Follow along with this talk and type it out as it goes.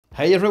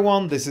Hey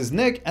everyone, this is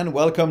Nick and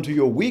welcome to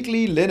your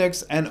weekly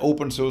Linux and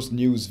open source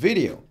news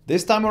video.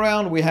 This time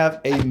around we have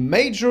a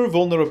major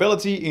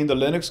vulnerability in the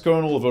Linux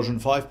kernel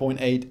version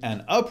 5.8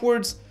 and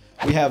upwards.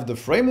 We have the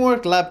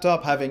framework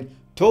laptop having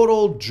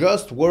total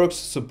just works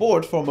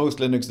support for most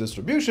Linux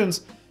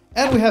distributions,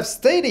 and we have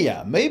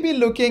Stadia maybe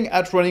looking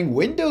at running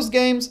Windows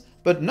games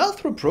but not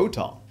through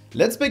Proton.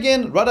 Let's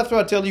begin right after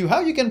I tell you how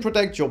you can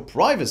protect your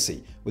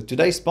privacy with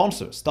today's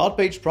sponsor,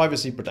 Startpage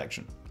Privacy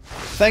Protection.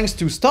 Thanks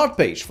to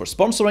Startpage for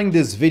sponsoring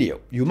this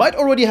video. You might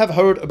already have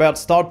heard about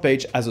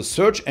Startpage as a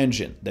search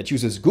engine that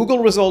uses Google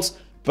results,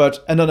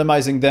 but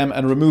anonymizing them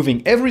and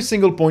removing every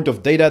single point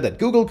of data that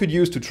Google could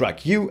use to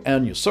track you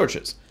and your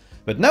searches.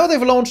 But now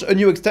they've launched a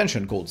new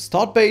extension called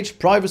Startpage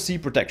Privacy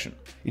Protection.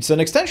 It's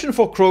an extension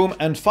for Chrome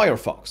and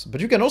Firefox,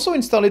 but you can also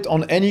install it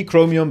on any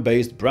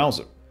Chromium-based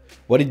browser.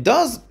 What it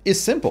does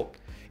is simple.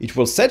 It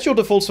will set your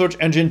default search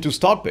engine to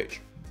Startpage,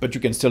 but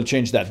you can still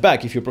change that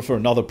back if you prefer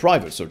another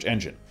private search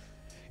engine.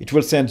 It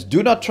will send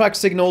do not track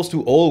signals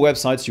to all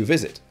websites you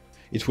visit.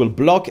 It will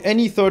block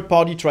any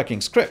third-party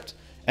tracking script,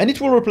 and it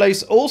will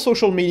replace all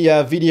social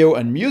media, video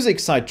and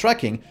music site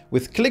tracking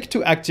with click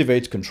to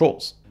activate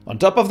controls. On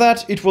top of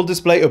that, it will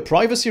display a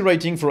privacy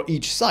rating for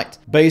each site,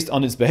 based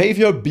on its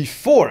behavior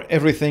before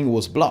everything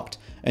was blocked.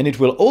 And it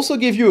will also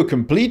give you a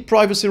complete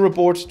privacy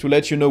report to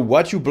let you know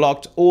what you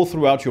blocked all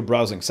throughout your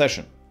browsing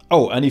session.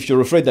 Oh, and if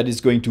you're afraid that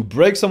it's going to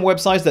break some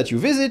websites that you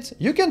visit,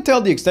 you can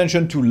tell the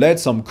extension to let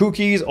some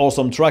cookies or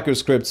some tracker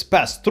scripts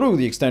pass through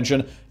the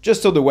extension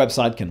just so the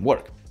website can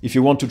work. If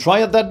you want to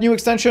try out that new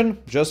extension,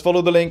 just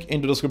follow the link in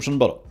the description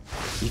below.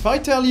 If I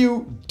tell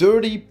you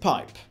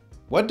DirtyPipe,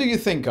 what do you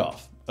think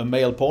of? A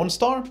male porn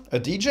star? A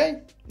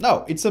DJ?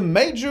 No, it's a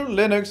major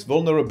Linux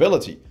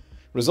vulnerability,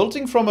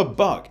 resulting from a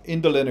bug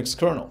in the Linux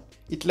kernel.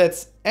 It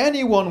lets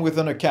anyone with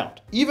an account,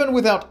 even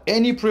without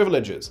any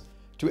privileges,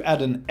 to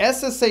add an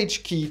SSH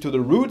key to the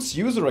root's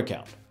user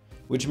account,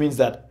 which means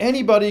that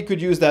anybody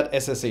could use that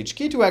SSH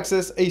key to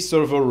access a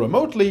server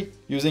remotely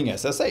using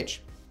SSH.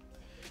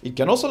 It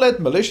can also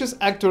let malicious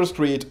actors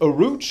create a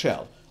root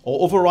shell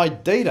or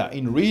overwrite data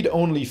in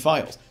read-only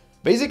files.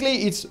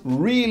 Basically, it's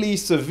really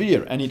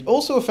severe, and it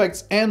also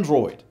affects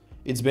Android.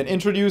 It's been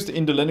introduced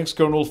in the Linux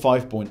kernel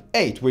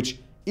 5.8, which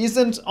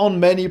isn't on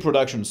many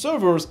production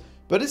servers,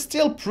 but it's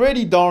still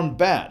pretty darn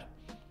bad.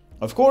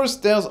 Of course,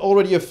 there's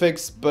already a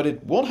fix, but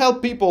it won't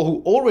help people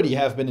who already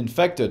have been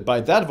infected by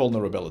that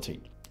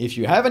vulnerability. If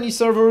you have any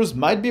servers,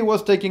 might be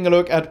worth taking a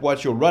look at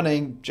what you're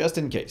running, just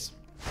in case.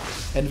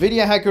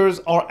 Nvidia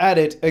hackers are at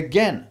it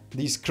again.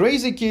 These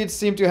crazy kids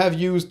seem to have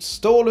used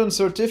stolen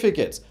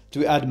certificates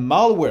to add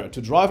malware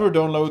to driver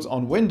downloads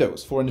on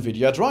Windows for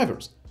Nvidia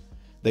drivers.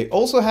 They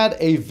also had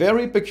a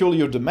very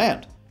peculiar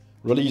demand: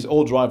 release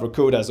all driver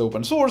code as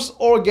open source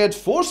or get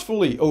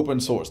forcefully open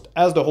sourced,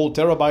 as the whole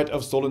terabyte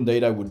of stolen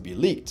data would be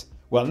leaked.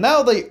 Well,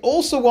 now they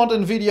also want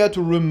Nvidia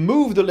to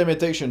remove the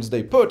limitations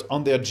they put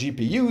on their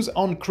GPUs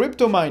on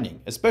crypto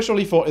mining,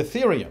 especially for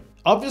Ethereum.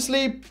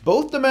 Obviously,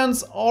 both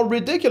demands are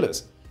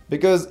ridiculous,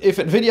 because if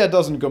Nvidia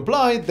doesn't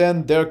comply,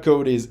 then their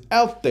code is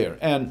out there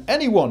and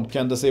anyone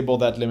can disable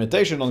that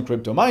limitation on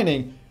crypto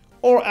mining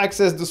or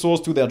access the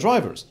source to their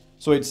drivers.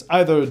 So it's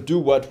either do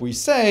what we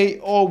say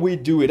or we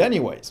do it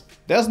anyways.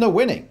 There's no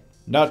winning.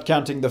 Not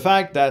counting the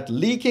fact that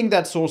leaking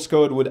that source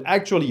code would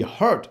actually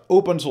hurt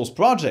open source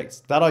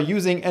projects that are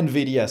using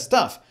Nvidia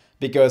stuff,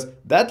 because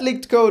that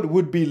leaked code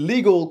would be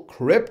legal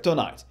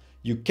kryptonite.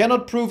 You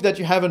cannot prove that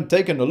you haven't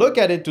taken a look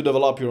at it to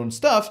develop your own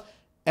stuff,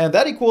 and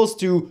that equals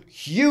to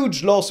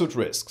huge lawsuit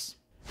risks.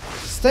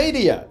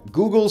 Stadia,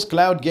 Google's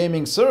cloud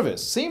gaming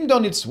service, seemed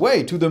on its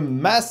way to the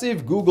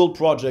massive Google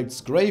project's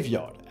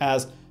graveyard,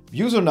 as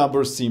user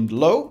numbers seemed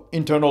low,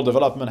 internal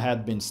development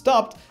had been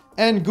stopped,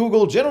 and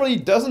Google generally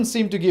doesn't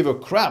seem to give a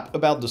crap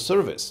about the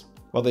service.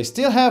 Well, they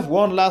still have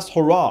one last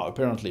hurrah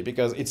apparently,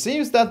 because it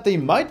seems that they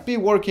might be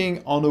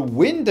working on a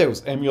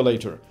Windows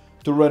emulator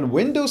to run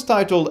Windows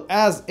titled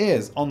as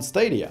is on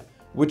Stadia,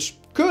 which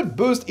could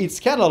boost its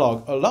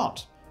catalog a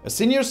lot. A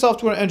senior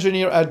software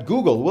engineer at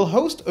Google will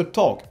host a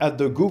talk at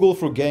the Google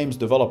for Games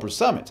Developer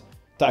Summit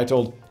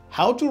titled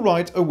 "How to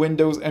Write a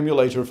Windows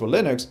Emulator for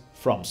Linux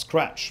from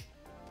Scratch."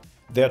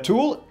 Their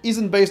tool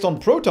isn't based on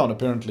Proton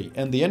apparently,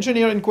 and the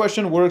engineer in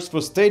question works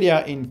for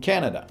Stadia in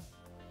Canada.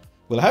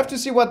 We'll have to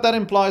see what that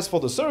implies for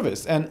the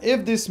service and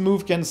if this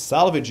move can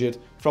salvage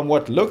it from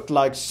what looked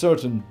like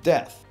certain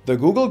death. The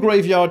Google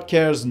graveyard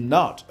cares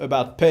not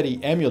about petty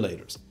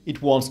emulators.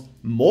 It wants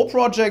more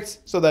projects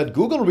so that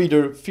Google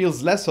Reader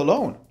feels less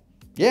alone.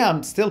 Yeah,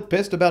 I'm still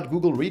pissed about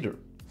Google Reader.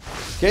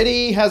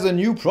 KDE has a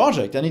new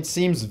project and it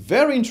seems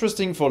very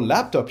interesting for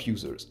laptop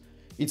users.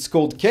 It's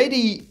called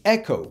KDE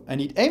Echo, and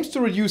it aims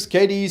to reduce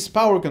KDE's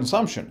power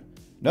consumption,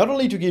 not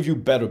only to give you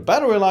better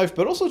battery life,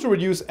 but also to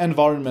reduce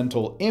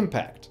environmental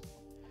impact.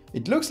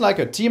 It looks like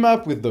a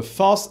team-up with the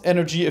FOSS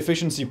Energy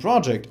Efficiency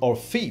Project, or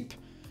FEEP,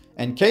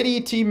 and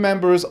KDE team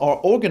members are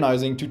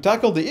organizing to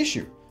tackle the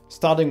issue,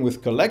 starting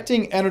with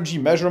collecting energy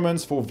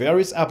measurements for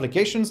various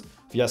applications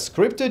via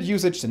scripted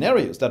usage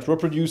scenarios that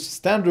reproduce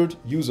standard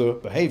user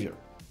behavior.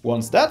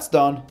 Once that's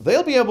done,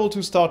 they'll be able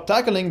to start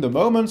tackling the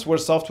moments where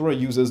software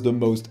uses the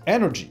most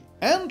energy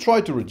and try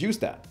to reduce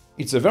that.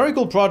 It's a very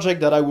cool project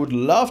that I would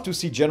love to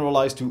see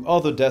generalized to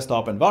other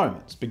desktop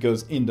environments,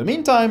 because in the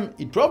meantime,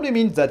 it probably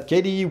means that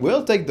KDE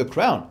will take the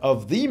crown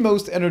of the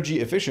most energy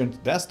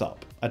efficient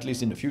desktop, at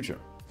least in the future.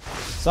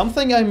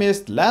 Something I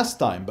missed last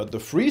time, but the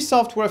Free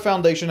Software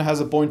Foundation has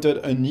appointed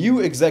a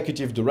new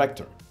executive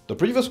director. The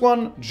previous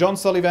one, John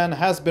Sullivan,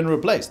 has been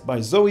replaced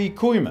by Zoe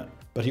Koyman,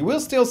 but he will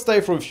still stay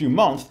for a few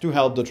months to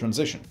help the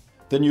transition.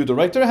 The new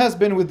director has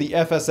been with the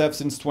FSF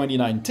since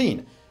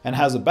 2019 and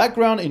has a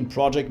background in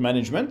project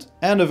management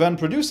and event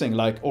producing,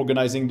 like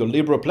organizing the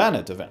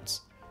LibrePlanet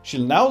events.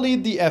 She'll now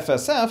lead the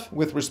FSF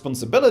with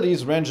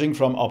responsibilities ranging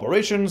from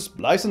operations,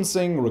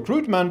 licensing,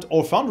 recruitment,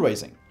 or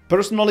fundraising.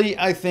 Personally,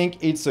 I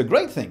think it's a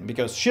great thing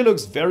because she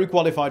looks very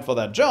qualified for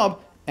that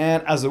job,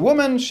 and as a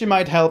woman, she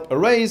might help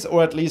erase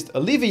or at least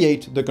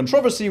alleviate the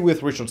controversy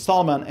with Richard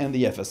Stallman and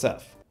the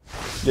FSF.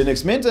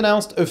 Linux Mint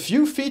announced a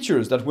few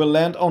features that will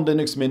land on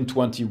Linux Mint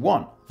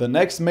 21, the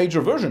next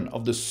major version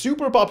of the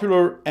super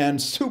popular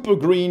and super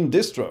green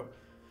distro.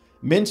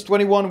 Mint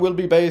 21 will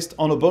be based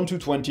on Ubuntu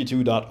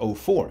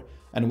 22.04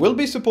 and will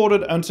be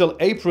supported until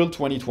April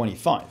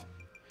 2025.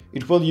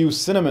 It will use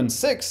Cinnamon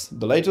 6,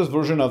 the latest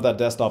version of that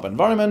desktop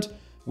environment,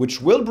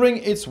 which will bring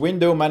its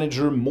window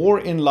manager more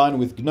in line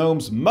with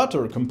GNOME's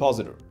Mutter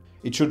compositor.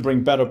 It should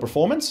bring better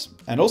performance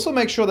and also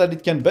make sure that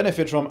it can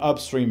benefit from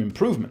upstream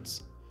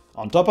improvements.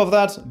 On top of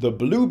that, the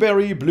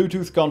Blueberry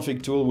Bluetooth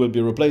config tool will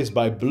be replaced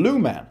by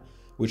Blueman,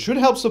 which should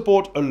help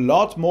support a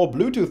lot more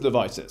Bluetooth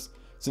devices,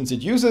 since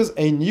it uses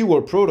a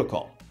newer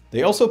protocol.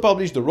 They also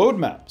published the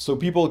roadmap, so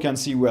people can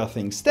see where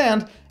things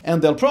stand,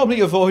 and they'll probably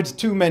avoid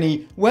too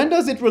many "when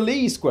does it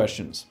release?"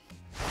 questions.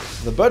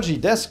 The Budgie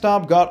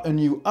desktop got a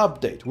new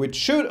update, which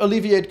should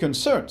alleviate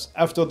concerns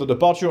after the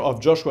departure of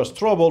Joshua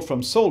Strobel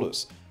from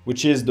Solus,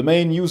 which is the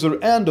main user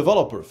and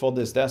developer for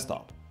this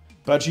desktop.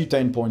 Budgie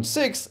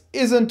 10.6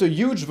 isn't a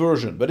huge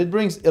version, but it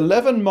brings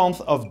 11 months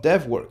of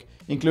dev work,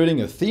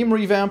 including a theme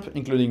revamp,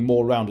 including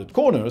more rounded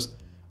corners,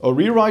 a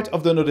rewrite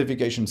of the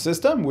notification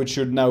system, which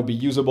should now be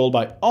usable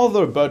by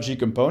other Budgie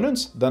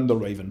components than the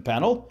Raven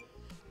panel,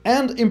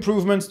 and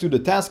improvements to the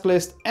task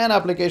list and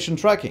application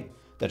tracking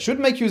that should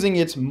make using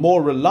it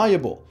more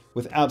reliable,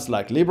 with apps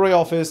like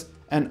LibreOffice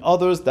and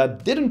others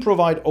that didn't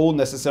provide all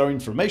necessary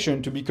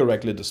information to be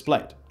correctly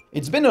displayed.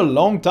 It's been a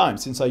long time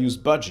since I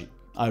used Budgie.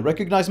 I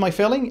recognize my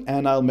failing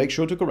and I'll make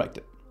sure to correct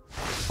it.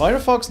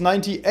 Firefox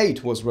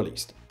 98 was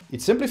released.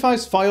 It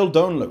simplifies file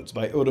downloads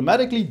by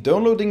automatically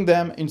downloading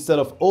them instead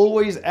of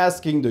always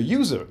asking the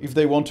user if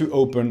they want to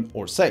open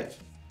or save.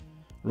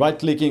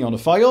 Right-clicking on a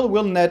file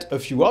will net a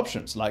few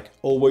options, like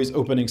always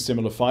opening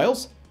similar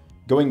files,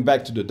 going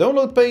back to the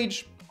download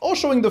page, or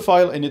showing the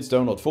file in its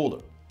download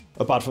folder.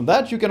 Apart from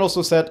that, you can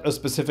also set a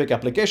specific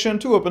application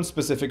to open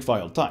specific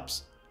file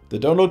types. The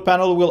download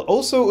panel will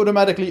also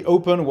automatically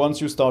open once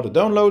you start a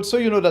download, so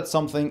you know that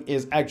something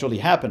is actually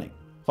happening.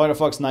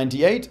 Firefox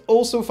 98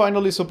 also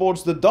finally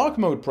supports the dark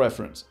mode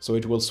preference, so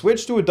it will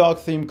switch to a dark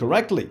theme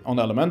correctly on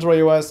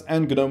Elementary OS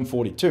and GNOME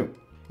 42.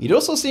 It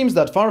also seems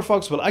that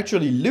Firefox will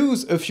actually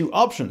lose a few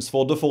options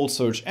for default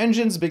search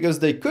engines because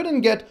they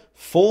couldn't get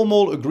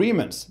formal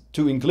agreements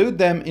to include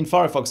them in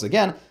Firefox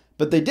again,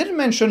 but they didn't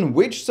mention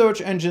which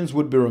search engines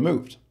would be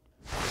removed.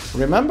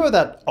 Remember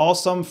that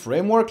awesome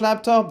framework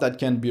laptop that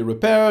can be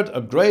repaired,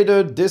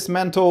 upgraded,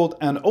 dismantled,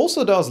 and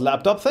also does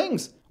laptop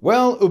things?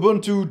 Well,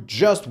 Ubuntu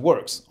just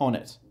works on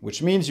it,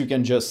 which means you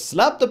can just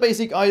slap the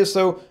basic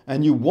ISO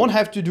and you won't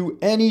have to do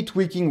any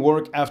tweaking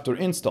work after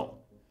install.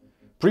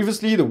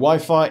 Previously, the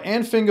Wi-Fi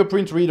and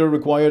fingerprint reader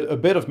required a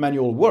bit of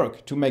manual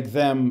work to make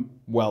them,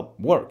 well,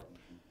 work.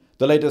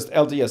 The latest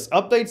LTS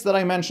updates that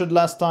I mentioned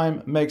last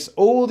time makes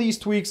all these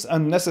tweaks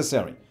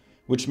unnecessary,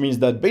 which means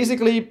that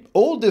basically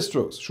all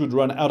distros should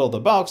run out of the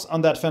box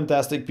on that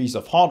fantastic piece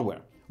of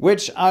hardware,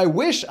 which I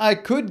wish I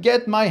could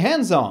get my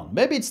hands on.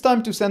 Maybe it's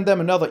time to send them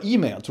another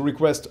email to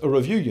request a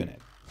review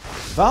unit.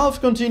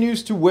 Valve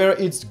continues to wear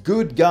its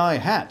good guy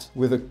hat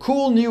with a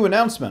cool new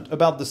announcement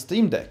about the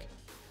Steam Deck.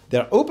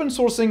 They're open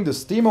sourcing the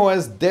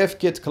SteamOS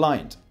DevKit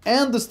client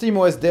and the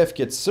SteamOS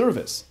DevKit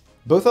service.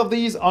 Both of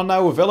these are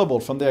now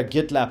available from their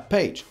GitLab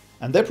page,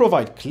 and they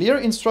provide clear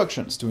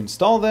instructions to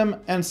install them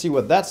and see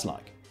what that's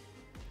like.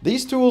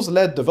 These tools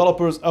let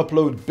developers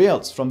upload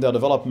builds from their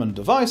development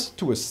device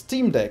to a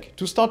Steam Deck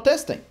to start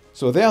testing.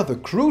 So they are the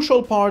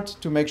crucial part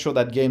to make sure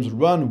that games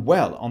run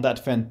well on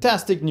that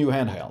fantastic new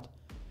handheld.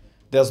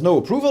 There's no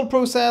approval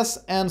process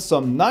and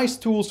some nice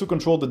tools to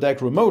control the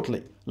deck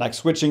remotely, like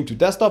switching to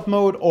desktop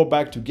mode or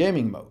back to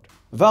gaming mode.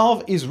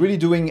 Valve is really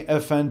doing a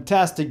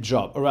fantastic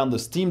job around the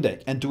Steam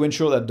Deck and to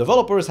ensure that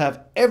developers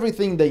have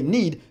everything they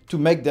need to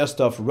make their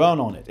stuff run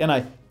on it. And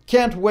I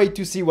can't wait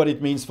to see what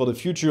it means for the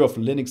future of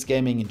Linux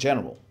gaming in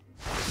general.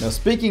 Now,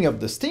 speaking of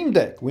the Steam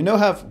Deck, we now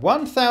have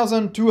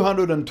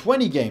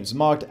 1,220 games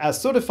marked as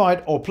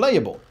certified or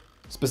playable,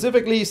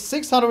 specifically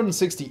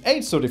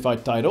 668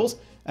 certified titles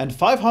and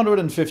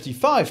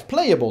 555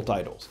 playable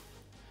titles.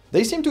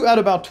 They seem to add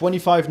about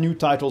 25 new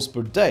titles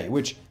per day,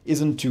 which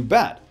isn't too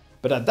bad,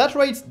 but at that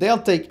rate,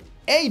 they'll take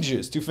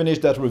ages to finish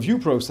that review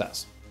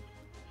process.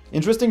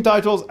 Interesting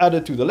titles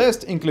added to the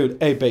list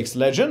include Apex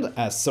Legends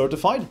as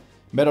certified,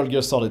 Metal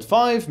Gear Solid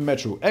 5,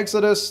 Metro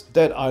Exodus,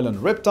 Dead Island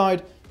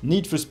Riptide,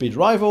 Need for Speed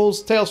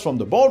Rivals, Tales from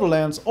the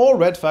Borderlands, or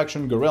Red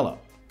Faction Guerrilla.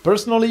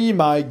 Personally,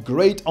 my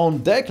great on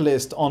deck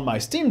list on my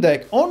Steam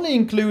Deck only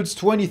includes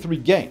 23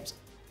 games.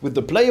 With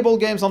the playable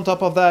games on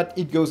top of that,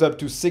 it goes up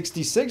to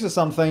 66 or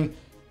something,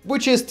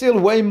 which is still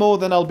way more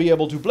than I'll be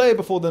able to play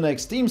before the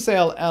next Steam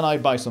sale and I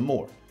buy some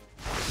more.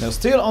 Now,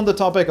 still on the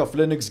topic of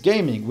Linux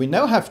gaming, we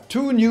now have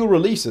two new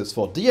releases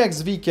for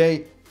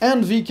DXVK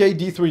and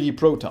VKD3D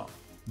Proton.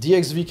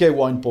 DXVK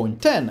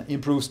 1.10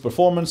 improves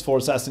performance for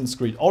Assassin's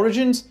Creed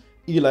Origins,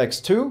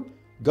 Elex 2,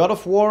 God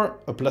of War,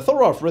 a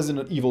plethora of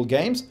Resident Evil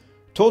games,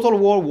 Total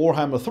War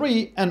Warhammer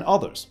 3, and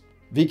others.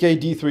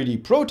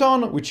 VKD3D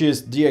Proton, which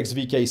is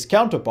DXVK's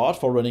counterpart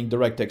for running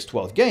DirectX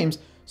 12 games,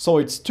 saw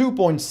its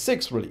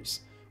 2.6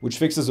 release, which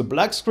fixes a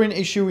black screen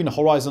issue in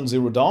Horizon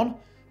Zero Dawn,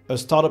 a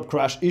startup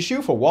crash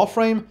issue for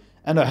Warframe,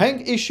 and a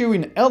hang issue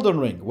in Elden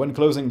Ring when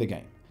closing the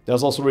game.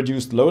 There's also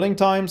reduced loading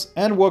times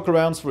and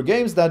workarounds for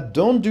games that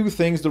don't do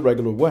things the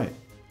regular way.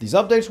 These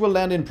updates will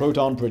land in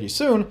Proton pretty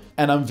soon,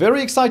 and I'm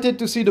very excited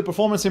to see the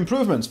performance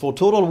improvements for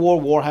Total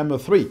War Warhammer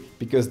 3,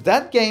 because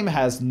that game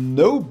has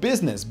no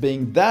business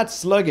being that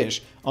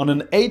sluggish on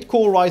an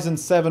 8-core Ryzen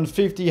 7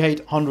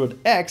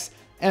 5800X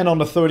and on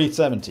a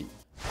 3070.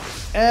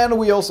 And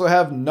we also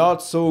have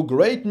not so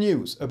great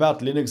news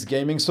about Linux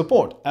gaming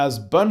support, as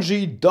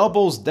Bungie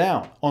doubles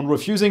down on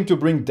refusing to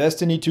bring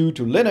Destiny 2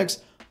 to Linux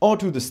or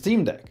to the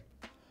Steam Deck.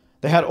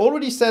 They had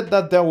already said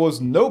that there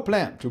was no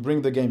plan to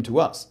bring the game to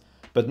us,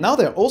 but now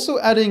they're also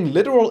adding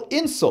literal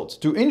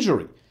insult to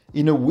injury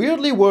in a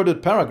weirdly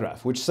worded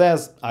paragraph which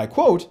says, I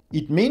quote,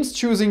 "It means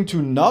choosing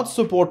to not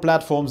support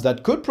platforms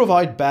that could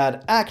provide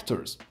bad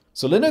actors."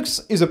 So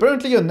Linux is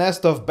apparently a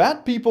nest of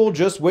bad people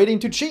just waiting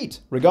to cheat,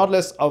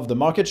 regardless of the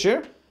market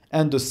share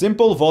and the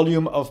simple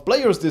volume of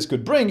players this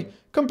could bring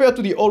compared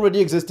to the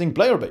already existing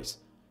player base.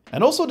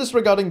 And also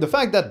disregarding the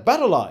fact that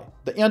BattlEye,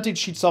 the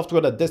anti-cheat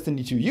software that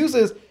Destiny 2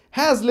 uses,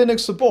 has Linux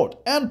support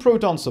and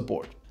Proton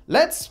support.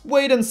 Let's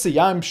wait and see.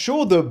 I'm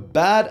sure the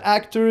bad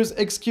actors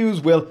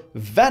excuse will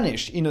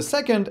vanish in a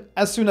second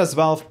as soon as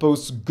Valve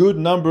posts good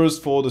numbers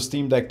for the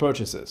Steam Deck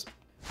purchases.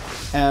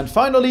 And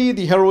finally,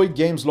 the Heroic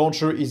Games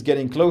launcher is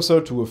getting closer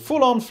to a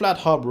full-on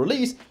FlatHub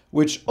release,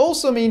 which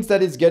also means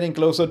that it's getting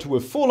closer to a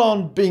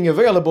full-on being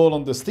available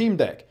on the Steam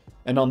Deck.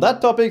 And on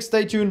that topic,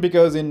 stay tuned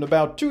because in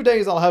about 2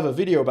 days I'll have a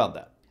video about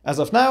that. As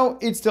of now,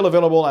 it's still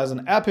available as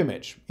an app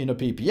image, in a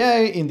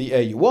PPA, in the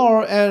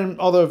AUR, and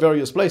other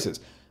various places.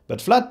 But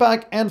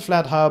Flatpak and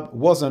FlatHub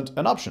wasn't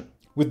an option.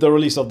 With the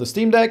release of the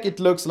Steam Deck, it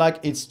looks like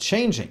it's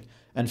changing,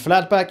 and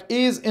Flatpak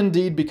is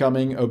indeed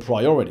becoming a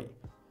priority.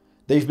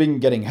 They've been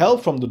getting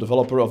help from the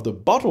developer of the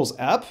Bottles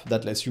app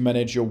that lets you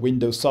manage your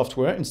Windows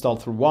software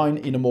installed through Wine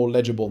in a more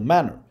legible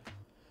manner.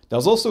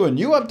 There's also a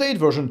new update,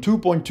 version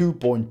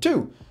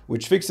 2.2.2,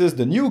 which fixes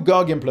the new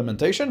GOG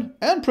implementation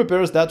and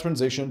prepares that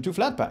transition to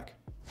Flatpak.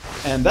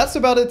 And that's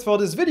about it for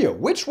this video,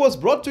 which was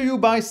brought to you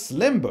by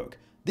Slimbook.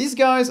 These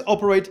guys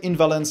operate in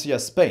Valencia,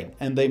 Spain,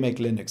 and they make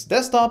Linux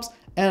desktops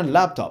and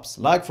laptops,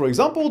 like for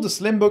example the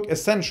Slimbook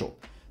Essential.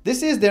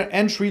 This is their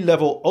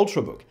entry-level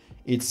Ultrabook.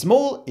 It's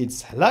small,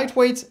 it's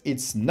lightweight,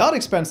 it's not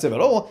expensive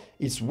at all,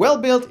 it's well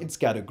built, it's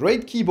got a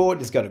great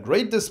keyboard, it's got a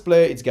great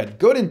display, it's got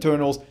good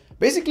internals.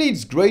 Basically,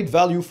 it's great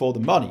value for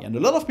the money, and a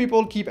lot of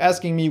people keep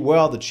asking me where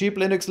are the cheap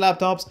Linux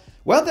laptops.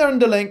 Well, they're in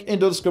the link in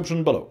the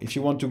description below. If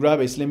you want to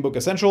grab a Slimbook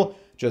Essential,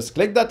 just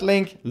click that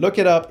link, look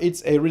it up,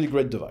 it's a really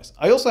great device.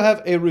 I also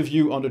have a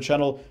review on the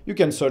channel, you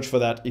can search for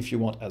that if you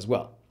want as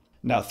well.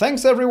 Now,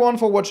 thanks everyone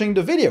for watching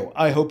the video,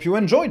 I hope you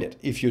enjoyed it.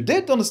 If you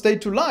did, don't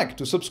hesitate to like,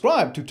 to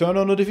subscribe, to turn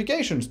on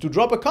notifications, to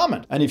drop a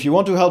comment. And if you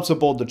want to help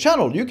support the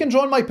channel, you can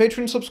join my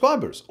Patreon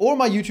subscribers or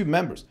my YouTube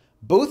members.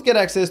 Both get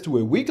access to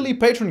a weekly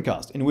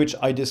Patreoncast in which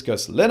I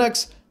discuss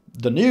Linux,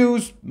 the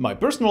news, my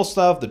personal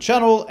stuff, the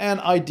channel, and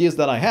ideas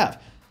that I have.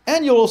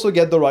 And you'll also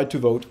get the right to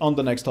vote on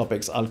the next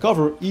topics I'll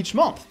cover each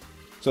month.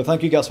 So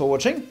thank you guys for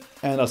watching,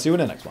 and I'll see you in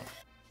the next one.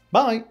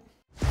 Bye!